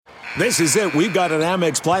This is it. We've got an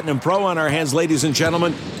Amex Platinum Pro on our hands, ladies and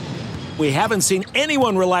gentlemen. We haven't seen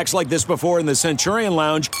anyone relax like this before in the Centurion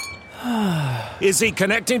Lounge. Is he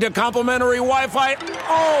connecting to complimentary Wi-Fi?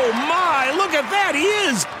 Oh, my. Look at that. He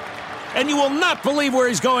is. And you will not believe where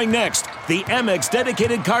he's going next. The Amex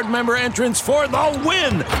dedicated card member entrance for the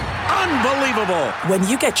win. Unbelievable. When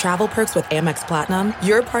you get travel perks with Amex Platinum,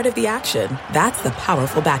 you're part of the action. That's the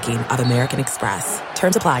powerful backing of American Express.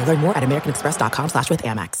 Terms apply. Learn more at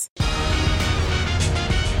americanexpress.com/withAmex.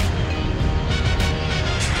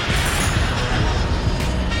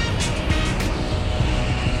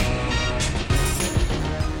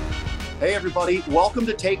 Hey, everybody. Welcome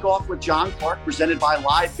to Take Off with John Clark, presented by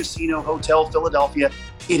Live Casino Hotel Philadelphia.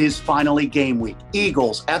 It is finally game week.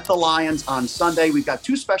 Eagles at the Lions on Sunday. We've got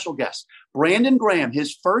two special guests. Brandon Graham,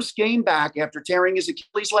 his first game back after tearing his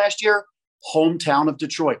Achilles last year, hometown of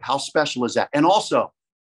Detroit. How special is that? And also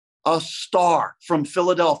a star from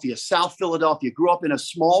Philadelphia, South Philadelphia, grew up in a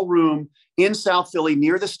small room in South Philly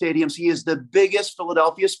near the stadiums. He is the biggest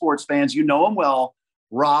Philadelphia sports fans. You know him well.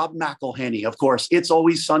 Rob McElhenney. Of course, It's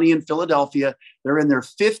Always Sunny in Philadelphia. They're in their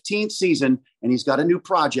 15th season, and he's got a new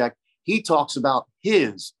project. He talks about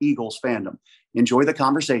his Eagles fandom. Enjoy the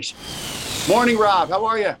conversation. Morning, Rob. How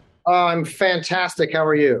are you? I'm fantastic. How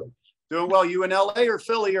are you? Doing well. You in LA or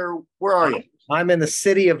Philly, or where are you? I'm in the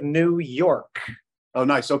city of New York. Oh,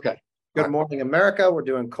 nice. Okay. Good morning, America. We're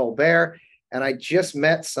doing Colbert. And I just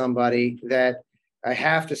met somebody that I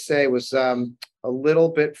have to say was a little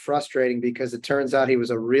bit frustrating because it turns out he was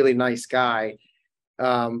a really nice guy.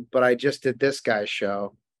 But I just did this guy's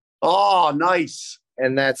show. Oh, nice.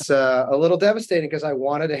 And that's a little devastating because I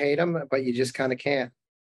wanted to hate him, but you just kind of can't.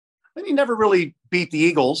 And he never really beat the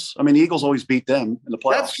Eagles. I mean, the Eagles always beat them in the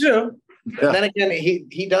playoffs. That's true. Yeah. And then again,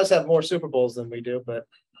 he does have more Super Bowls than we do, but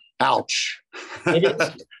ouch. maybe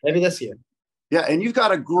this year. Yeah, and you've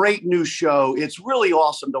got a great new show. It's really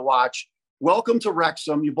awesome to watch. Welcome to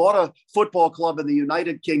Wrexham. You bought a football club in the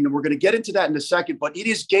United Kingdom. We're going to get into that in a second, but it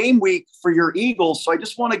is game week for your Eagles. So I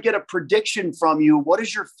just want to get a prediction from you. What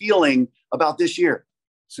is your feeling about this year?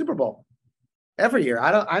 Super Bowl. Every year.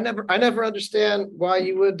 I never understand why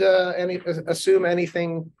you would assume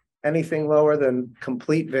anything lower than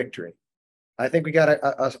complete victory. I think we got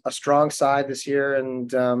a strong side this year,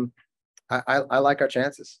 and I like our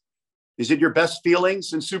chances. Is it your best feeling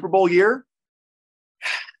since Super Bowl year?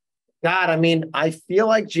 God, I mean, I feel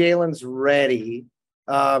like Jalen's ready.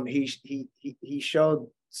 He showed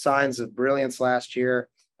signs of brilliance last year,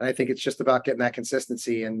 and I think it's just about getting that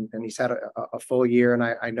consistency. And he's had a full year, and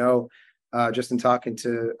I know just in talking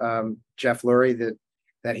to Jeff Lurie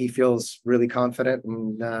that he feels really confident,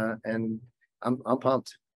 and I'm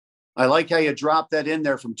pumped. I like how you dropped that in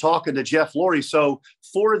there from talking to Jeff Lurie. So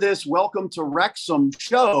for this Welcome to Wrexham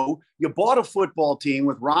show, you bought a football team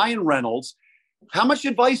with Ryan Reynolds. How much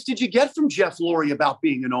advice did you get from Jeff Lurie about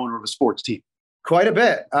being an owner of a sports team? Quite a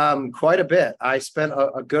bit. I spent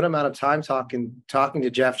a good amount of time talking to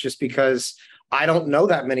Jeff just because I don't know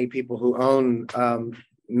that many people who own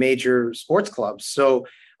major sports clubs. So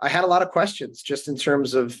I had a lot of questions just in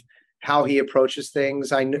terms of how he approaches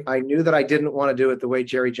things. I knew that I didn't want to do it the way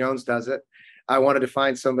Jerry Jones does it. I wanted to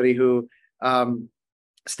find somebody who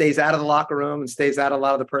stays out of the locker room and stays out of a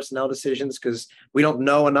lot of the personnel decisions because we don't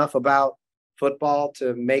know enough about football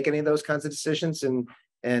to make any of those kinds of decisions. And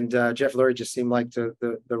Jeff Lurie just seemed like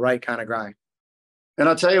the right kind of guy. And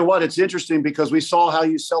I'll tell you what, it's interesting because we saw how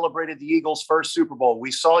you celebrated the Eagles' first Super Bowl.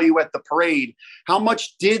 We saw you at the parade. How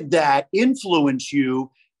much did that influence you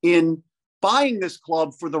in buying this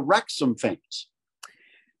club for the Wrexham fans?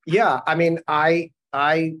 Yeah, I mean, I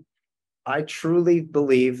truly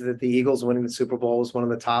believe that the Eagles winning the Super Bowl was one of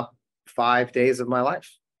the top 5 days of my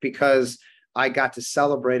life because I got to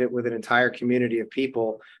celebrate it with an entire community of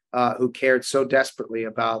people who cared so desperately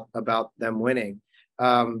about them winning,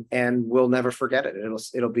 and we'll never forget it.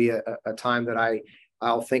 It'll be a time that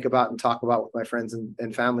I'll think about and talk about with my friends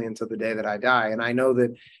and family until the day that I die. And I know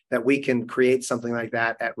that we can create something like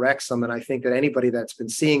that at Wrexham. And I think that anybody that's been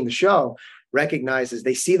seeing the show recognizes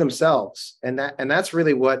they see themselves, and that's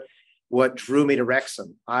really what drew me to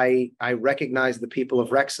Wrexham. I recognize the people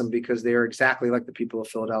of Wrexham because they are exactly like the people of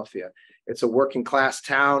Philadelphia. It's a working class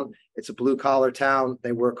town. It's a blue collar town.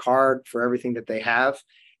 They work hard for everything that they have,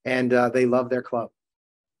 and they love their club.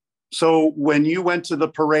 So when you went to the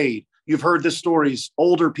parade, you've heard the stories.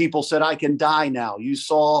 Older people said, I can die now. You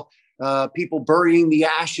saw people burying the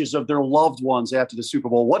ashes of their loved ones after the Super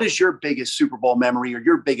Bowl. What is your biggest Super Bowl memory or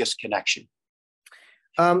your biggest connection?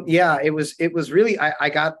 Yeah, it was really, I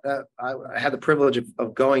had the privilege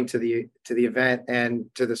of going to the event and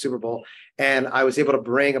to the Super Bowl, and I was able to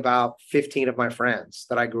bring about 15 of my friends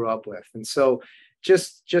that I grew up with. And so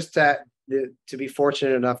just that to be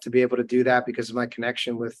fortunate enough to be able to do that because of my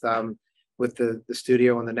connection with the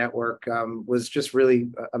studio and the network was just really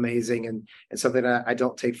amazing, and something that I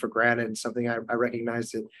don't take for granted, and something I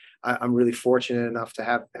recognize that I'm really fortunate enough to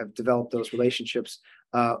have developed those relationships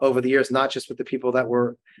over the years, not just with the people that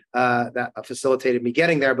were that facilitated me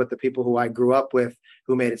getting there, but the people who I grew up with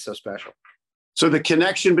who made it so special. So the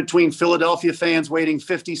connection between Philadelphia fans waiting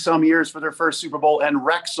 50 some years for their first Super Bowl and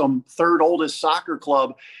Wrexham, third oldest soccer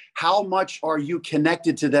club, how much are you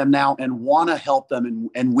connected to them now and want to help them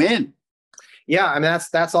and win? Yeah, I mean,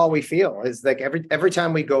 that's all we feel is like every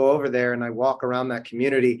time we go over there and I walk around that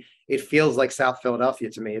community, it feels like South Philadelphia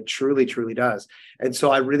to me. It truly, truly does. And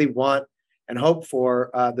so I really want and hope for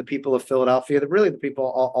the people of Philadelphia, the people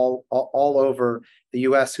all over the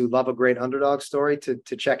U.S. who love a great underdog story to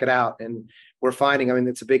check it out. And we're finding, I mean,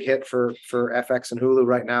 it's a big hit for FX and Hulu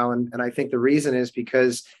right now. And I think the reason is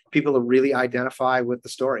because people really identify with the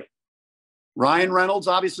story. Ryan Reynolds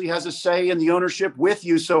obviously has a say in the ownership with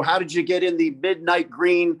you. So how did you get in the midnight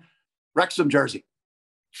green Wrexham jersey?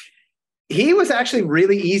 He was actually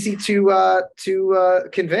really easy to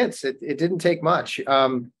convince. It didn't take much.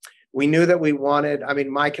 We knew that we wanted, I mean,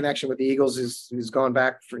 my connection with the Eagles is going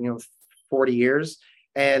back for, 40 years.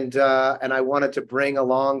 And I wanted to bring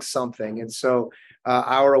along something. And so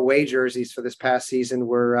our away jerseys for this past season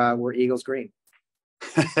were Eagles green.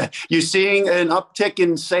 You seeing an uptick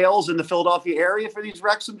in sales in the Philadelphia area for these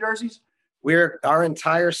Wrexham jerseys? Our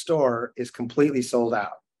entire store is completely sold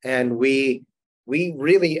out. And we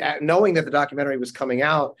really, knowing that the documentary was coming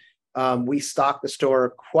out, we stocked the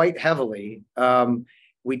store quite heavily.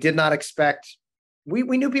 We did not expect, we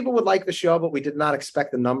knew people would like the show, but we did not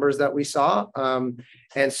expect the numbers that we saw.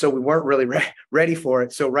 And so we weren't really ready for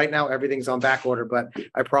it. So right now everything's on back order, but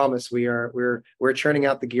I promise we're churning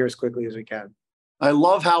out the gear as quickly as we can. I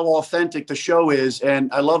love how authentic the show is.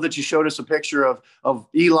 And I love that you showed us a picture of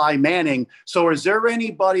Eli Manning. So is there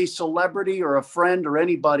anybody, celebrity or a friend or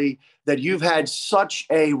anybody that you've had such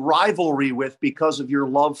a rivalry with because of your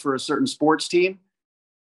love for a certain sports team?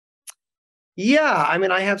 Yeah. I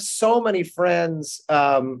mean, I have so many friends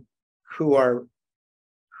who are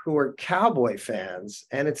Cowboy fans,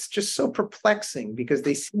 and it's just so perplexing because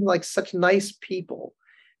they seem like such nice people.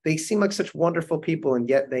 They seem like such wonderful people, and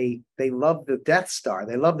yet they love the Death Star.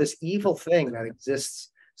 They love this evil thing that exists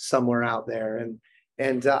somewhere out there.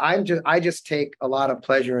 And I just take a lot of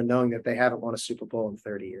pleasure in knowing that they haven't won a Super Bowl in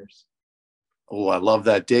 30 years. Oh, I love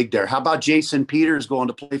that dig there. How about Jason Peters going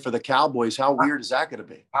to play for the Cowboys? How weird is that going to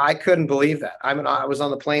be? I couldn't believe that. I mean, I was on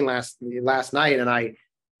the plane last night, and I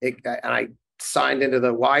signed into the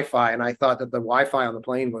Wi-Fi, and I thought that the Wi-Fi on the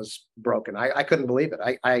plane was broken. I couldn't believe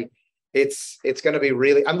it. It's going to be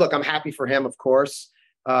really. I'm happy for him, of course.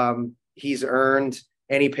 He's earned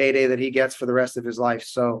any payday that he gets for the rest of his life.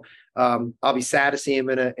 So I'll be sad to see him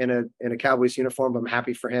in a Cowboys uniform. But I'm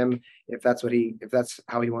happy for him if that's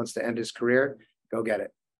how he wants to end his career. Go get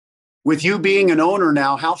it. With you being an owner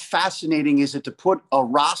now, how fascinating is it to put a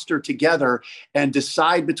roster together and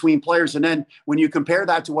decide between players? And then when you compare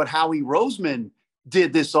that to what Howie Roseman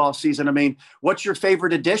did this offseason, I mean, what's your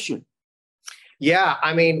favorite addition? Yeah,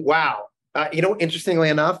 I mean, wow. Interestingly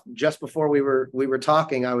enough, just before we were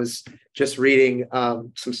talking, I was just reading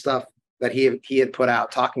some stuff that he had put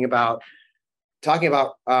out talking about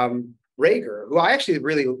Rager, who I actually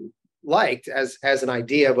really liked as an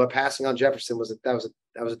idea, but passing on Jefferson was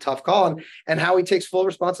a tough call, and how he takes full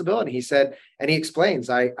responsibility. He said, and he explains,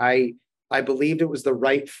 I believed it was the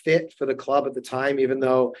right fit for the club at the time, even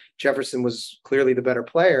though Jefferson was clearly the better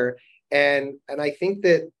player, and I think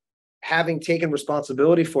that having taken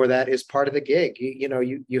responsibility for that is part of the gig.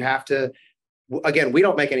 You have to, again, we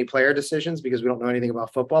don't make any player decisions because we don't know anything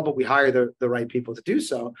about football, but we hire the right people to do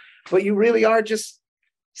so. But you really are just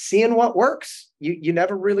seeing what works. You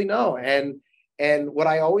never really know. And what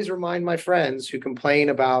I always remind my friends who complain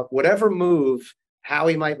about whatever move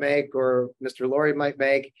Howie might make or Mr. Lurie might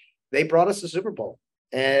make, they brought us a Super Bowl,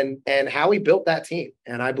 and Howie built that team.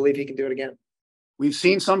 And I believe he can do it again. We've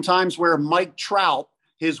seen sometimes where Mike Trout,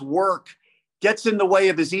 his work gets in the way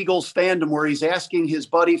of his Eagles fandom, where he's asking his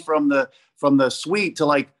buddy from the suite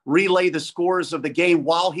to relay the scores of the game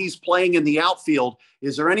while he's playing in the outfield.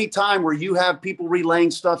 Is there any time where you have people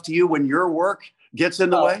relaying stuff to you when your work gets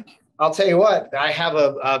in the way? I'll tell you what, I have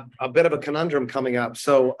a bit of a conundrum coming up.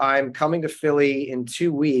 So I'm coming to Philly in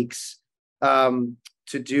 2 weeks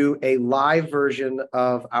to do a live version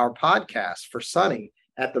of our podcast for Sunny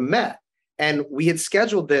at the Met. And we had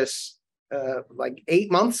scheduled this like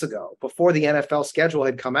 8 months ago before the NFL schedule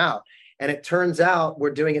had come out. And it turns out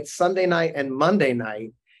we're doing it Sunday night and Monday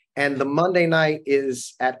night. And the Monday night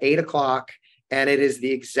is at 8:00, and it is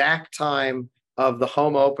the exact time of the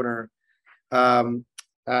home opener, the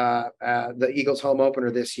Eagles home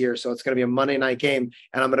opener this year. So it's going to be a Monday night game,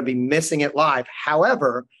 and I'm going to be missing it live.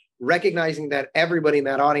 However, recognizing that everybody in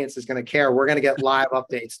that audience is going to care, we're going to get live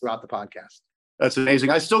updates throughout the podcast. That's amazing.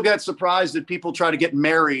 I still get surprised that people try to get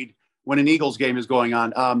married when an Eagles game is going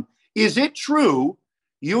on. Is it true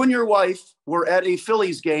you and your wife were at a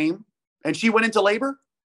Phillies game and she went into labor?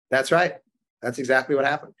 That's right. That's exactly what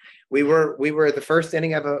happened. We were at the first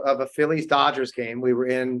inning of a Phillies Dodgers game. We were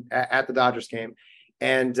at the Dodgers game,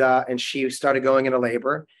 and she started going into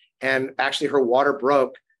labor, and actually her water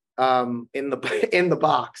broke in the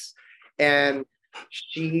box, and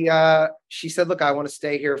she said, "Look, I want to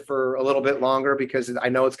stay here for a little bit longer because I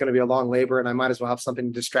know it's going to be a long labor, and I might as well have something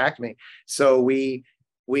to distract me." So we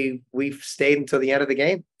stayed until the end of the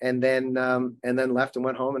game, and then left and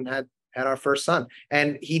went home and had our first son.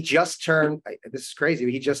 And he just turned, this is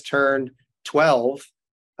crazy, he just turned 12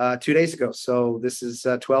 2 days ago. So this is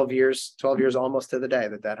 12 years almost to the day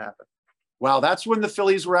that happened. Wow, that's when the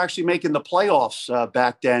Phillies were actually making the playoffs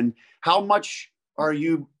back then. How much are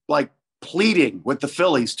you pleading with the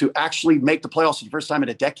Phillies to actually make the playoffs for the first time in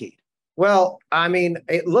a decade? Well, I mean,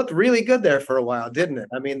 it looked really good there for a while, didn't it?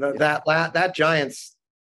 I mean, that Giants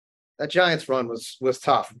run was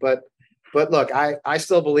tough, but look, I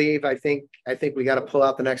still believe. I think we got to pull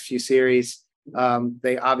out the next few series.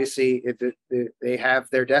 They obviously they have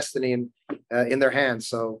their destiny in their hands.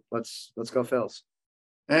 So let's go Phils.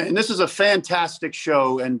 And this is a fantastic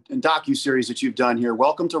show and docuseries that you've done here.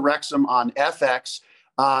 Welcome to Wrexham on FX.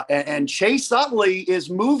 And Chase Utley is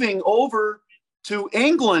moving over to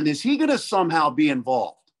England. Is he going to somehow be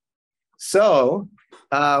involved? So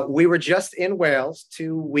we were just in Wales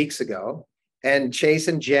 2 weeks ago, and Chase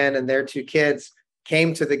and Jen and their 2 kids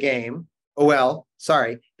came to the game.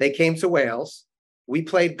 They came to Wales. We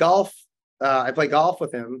played golf. I played golf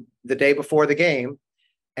with him the day before the game.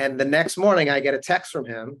 And the next morning I get a text from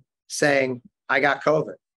him saying, I got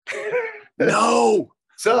COVID. No.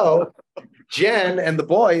 So Jen and the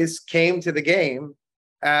boys came to the game.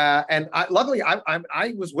 And luckily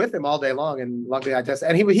I was with him all day long, and luckily I tested,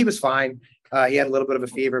 and he was fine. He had a little bit of a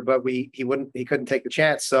fever, but he couldn't take the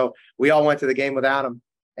chance. So we all went to the game without him.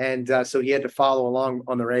 And so he had to follow along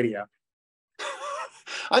on the radio.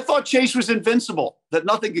 I thought Chase was invincible, that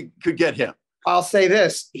nothing could get him. I'll say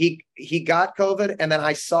this. He got COVID, and then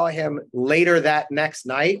I saw him later that next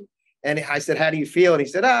night, and I said, how do you feel? And he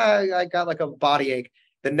said, I got like a body ache.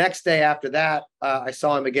 The next day after that, I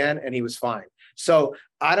saw him again, and he was fine. So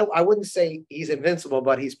I wouldn't say he's invincible,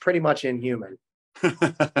 but he's pretty much inhuman.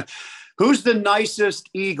 Who's the nicest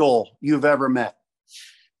Eagle you've ever met?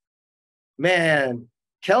 Man,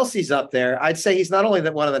 Kelsey's up there. I'd say he's not only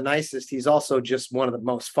one of the nicest, he's also just one of the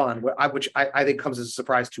most fun, which I think comes as a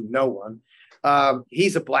surprise to no one.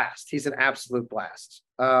 He's a blast. He's an absolute blast.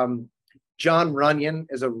 John Runyon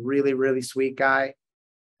is a really, really sweet guy.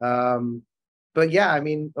 But yeah, I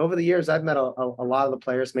mean, over the years, I've met a lot of the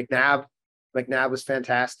players. McNabb was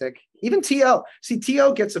fantastic. Even T.O. See,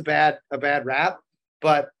 T.O. gets a bad rap,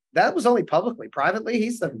 but that was only publicly. Privately,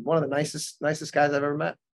 he's one of the nicest guys I've ever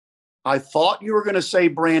met. I thought you were going to say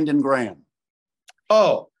Brandon Graham.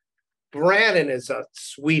 Oh, Brandon is a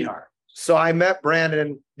sweetheart. So I met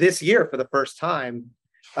Brandon this year for the first time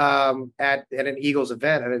at an Eagles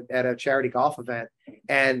event, at a charity golf event.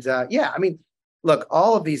 And I memean, look,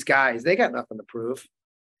 all of these guys, they got nothing to prove,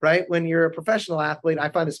 right? When you're a professional athlete, I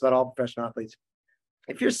find this about all professional athletes.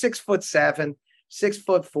 If you're 6'7",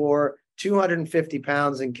 6'4", 250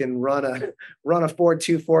 pounds, and can run a Ford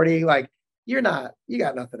 240, you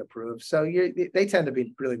got nothing to prove. So they tend to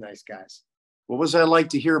be really nice guys. What was that like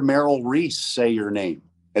to hear Merrill Reese say your name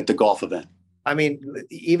at the golf event? I mean,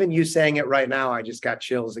 even you saying it right now, I just got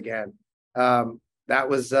chills again. That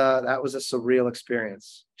was a surreal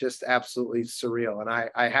experience, just absolutely surreal.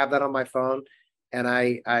 And I have that on my phone, and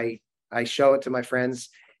I show it to my friends.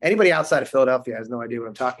 Anybody outside of Philadelphia has no idea what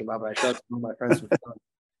I'm talking about, but I show it to all my friends.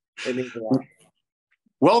 It means a lot.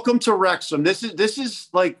 Welcome to Wrexham. This is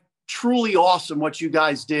truly awesome what you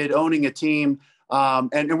guys did, owning a team.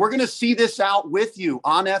 And we're going to see this out with you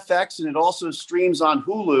on FX, and it also streams on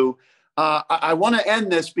Hulu. I want to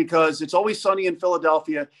end this because it's always sunny in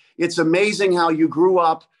Philadelphia. It's amazing how you grew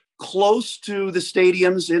up close to the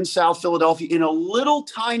stadiums in South Philadelphia in a little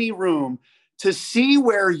tiny room to see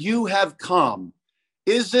where you have come.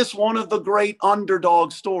 Is this one of the great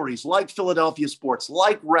underdog stories like Philadelphia sports,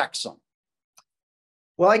 like Wrexham?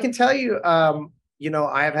 Well, I can tell you,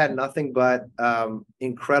 I have had nothing but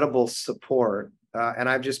incredible support, and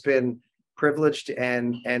I've just been privileged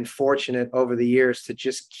and fortunate over the years to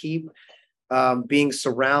just keep being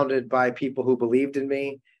surrounded by people who believed in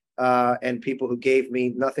me and people who gave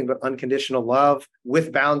me nothing but unconditional love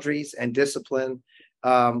with boundaries and discipline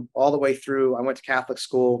all the way through. I went to Catholic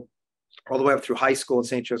school all the way up through high school at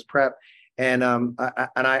St. Joe's Prep. And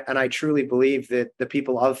I truly believe that the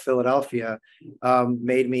people of Philadelphia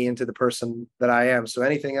made me into the person that I am. So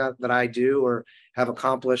anything that I do or have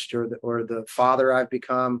accomplished, or the father I've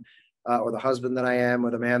become, or the husband that I am, or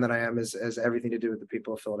the man that I am, has everything to do with the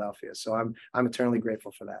people of Philadelphia. So I'm eternally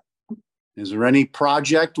grateful for that. Is there any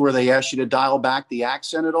project where they asked you to dial back the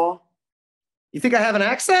accent at all? You think I have an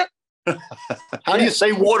accent? How do you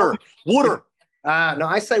say water? Water. No,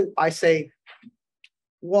 I say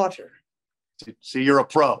water. See, you're a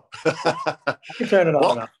pro. You turn it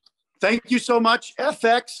on. Thank you so much,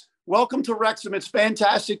 FX. Welcome to Wrexham. It's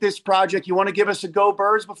fantastic, this project. You want to give us a go,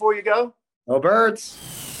 Birds, before you go? Go, Birds.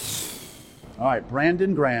 All right,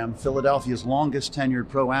 Brandon Graham, Philadelphia's longest tenured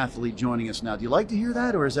pro athlete, joining us now. Do you like to hear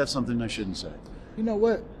that, or is that something I shouldn't say? You know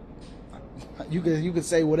what? You could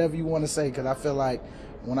say whatever you want to say, because I feel like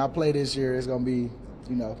when I play this year, it's gonna be,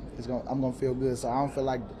 I'm gonna feel good. So I don't feel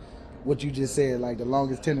like what you just said, like the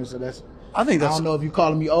longest tenure. So I don't know if you're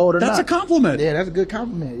calling me old or not. That's a compliment. Yeah, that's a good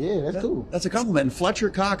compliment. Yeah, that's cool. That's a compliment. And Fletcher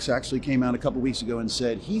Cox actually came out a couple weeks ago and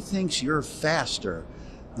said he thinks you're faster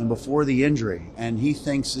than before the injury, and he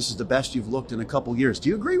thinks this is the best you've looked in a couple years. Do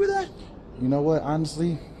you agree with that? You know what?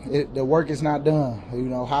 Honestly, the work is not done.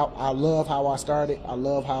 How I love how I started. I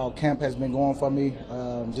love how camp has been going for me.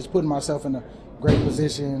 Just putting myself in a great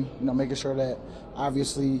position. Making sure that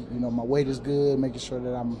obviously, my weight is good. Making sure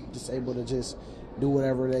that I'm just able to just do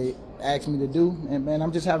whatever they ask me to do, and man,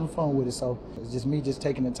 I'm just having fun with it. So it's just me just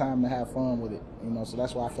taking the time to have fun with it, so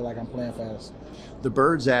that's why I feel like I'm playing fast. The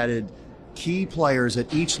Birds added key players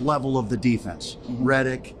at each level of the defense.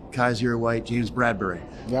 Reddick, Kaiser White, James Bradbury.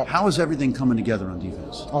 Yep. How is everything coming together on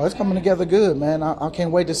defense? Oh, it's coming together good, man. I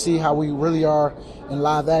can't wait to see how we really are in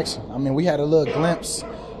live action. I mean, we had a little glimpse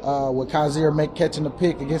with Kaiser catching the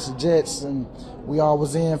pick against the Jets, and we all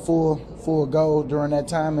was in full go during that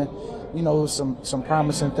time, and some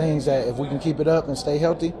promising things that if we can keep it up and stay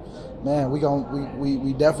healthy, man, we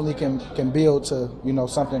definitely can build to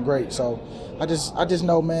something great. So I just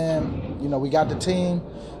know, man, we got the team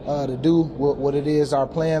to do what it is our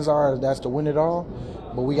plans are. That's to win it all,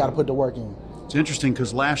 but we got to put the work in. It's interesting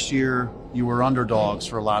because last year you were underdogs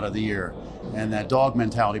for a lot of the year, and that dog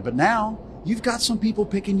mentality. But now you've got some people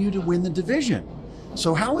picking you to win the division.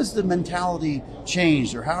 So how has the mentality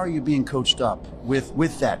changed, or how are you being coached up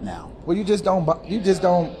with that now? Well, you just don't,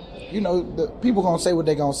 the people going to say what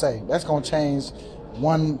they're going to say. That's going to change.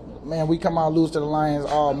 Man, we come out lose to the Lions,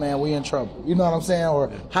 oh man, we in trouble. You know what I'm saying?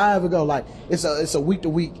 Or however it go, like it's a week to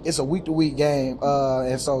week game.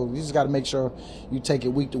 And so you just got to make sure you take it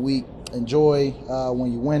week to week, enjoy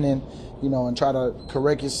when you're winning, and try to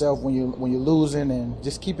correct yourself when you're losing, and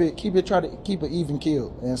just try to keep it even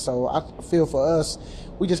keel. And so I feel for us,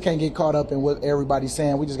 we just can't get caught up in what everybody's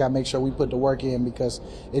saying. We just got to make sure we put the work in, because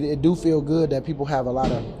it do feel good that people have a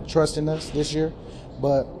lot of trust in us this year,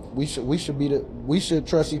 but we should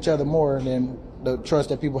trust each other more than the trust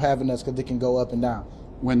that people have in us, because it can go up and down.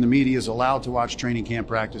 When the media is allowed to watch training camp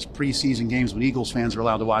practice, preseason games, when Eagles fans are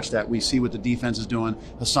allowed to watch that, we see what the defense is doing.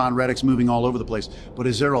 Hassan Reddick's moving all over the place. But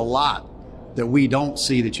is there a lot that we don't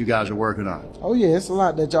see that you guys are working on? Oh yeah, it's a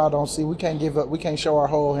lot that y'all don't see. We can't give up. We can't show our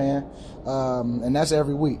whole hand, and that's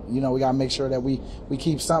every week. We gotta make sure that we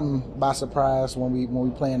keep something by surprise when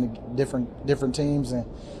we playing the different teams, and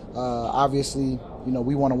obviously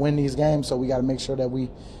we want to win these games, so we got to make sure that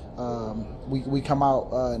we come out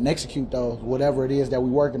and execute those, whatever it is that we're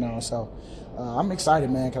working on. So I'm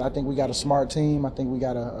excited, man, because I think we got a smart team. I think we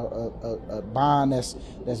got a bond that's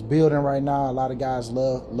building right now. A lot of guys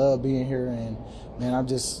love being here, and man, I'm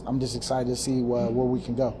just excited to see where we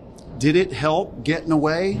can go. Did it help getting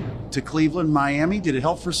away to Cleveland, Miami? Did it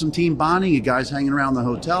help for some team bonding? You guys hanging around the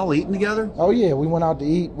hotel, eating together? Oh yeah, we went out to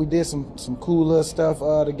eat. We did some cool little stuff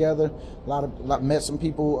together. Met some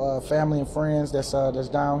people, family and friends that's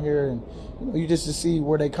down here, and you just to see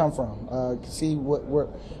where they come from, see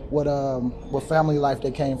what family life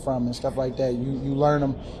they came from and stuff like that. You learn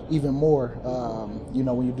them even more,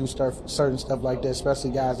 when you do certain stuff like that,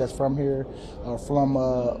 especially guys that's from here or from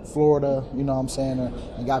Florida, you know what I'm saying,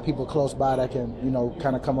 and got people close by that can,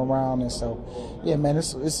 kind of come around. And so, yeah, man,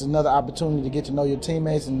 it's another opportunity to get to know your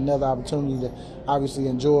teammates, and another opportunity to obviously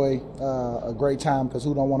enjoy a great time, because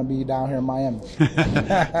who don't want to be down here here in Miami.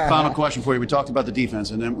 Final question for you. We talked about the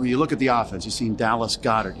defense, and then when you look at the offense, you've seen Dallas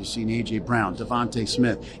Goedert, you've seen A.J. Brown, Devontae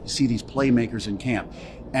Smith, you see these playmakers in camp.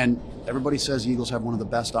 And everybody says the Eagles have one of the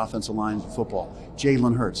best offensive lines in football.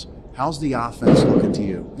 Jalen Hurts, how's the offense looking to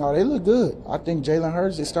you? No, they look good. I think Jalen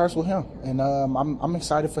Hurts, it starts with him. And I'm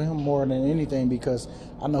excited for him more than anything because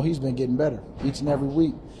I know he's been getting better each and every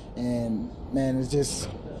week. And, man,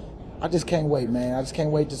 I just can't wait, man. I just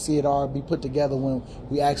can't wait to see it all be put together when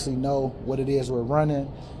we actually know what it is we're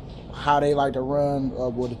running, how they like to run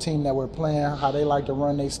with the team that we're playing, how they like to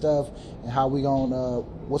run their stuff, and how we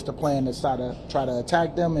what's the plan to try to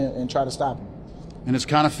attack them and try to stop them. And it's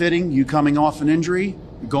kind of fitting, you coming off an injury,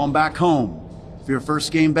 you're going back home for your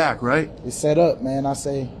first game back, right? It's set up, man. I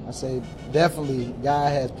say definitely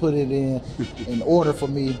God has put it in order for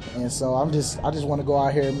me. And so I just want to go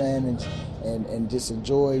out here, man, and just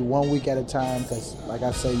enjoy 1 week at a time because, like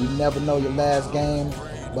I say, you never know your last game.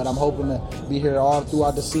 But I'm hoping to be here all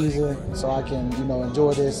throughout the season so I can,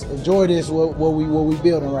 enjoy this what we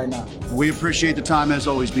building right now. We appreciate the time as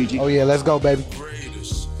always, BG. Oh yeah, let's go, baby.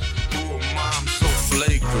 Greatest. Oh, mom, so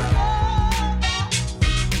flagrant.